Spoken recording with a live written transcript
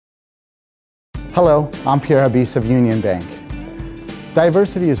Hello, I'm Pierre Habis of Union Bank.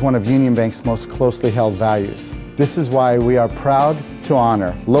 Diversity is one of Union Bank's most closely held values. This is why we are proud to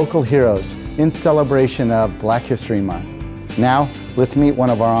honor local heroes in celebration of Black History Month. Now, let's meet one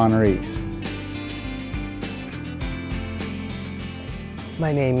of our honorees.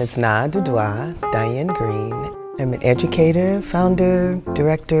 My name is Naa Dodua, Diane Green. I'm an educator, founder,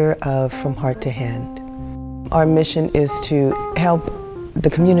 director of From Heart to Hand. Our mission is to help the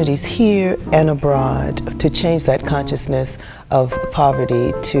communities here and abroad to change that consciousness of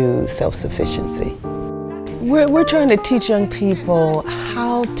poverty to self-sufficiency. We're trying to teach young people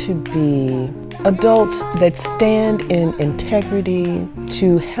how to be adults that stand in integrity,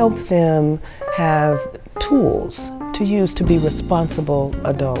 to help them have tools to use to be responsible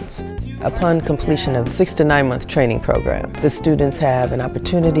adults. Upon completion of a 6 to 9 month training program, the students have an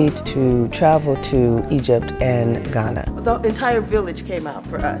opportunity to travel to Egypt and Ghana. The entire village came out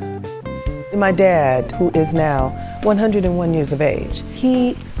for us. My dad, who is now 101 years of age,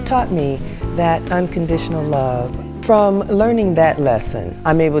 he taught me that unconditional love. From learning that lesson,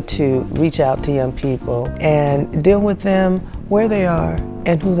 I'm able to reach out to young people and deal with them where they are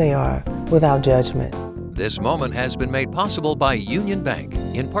and who they are without judgment. This moment has been made possible by Union Bank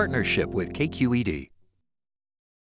in partnership with KQED.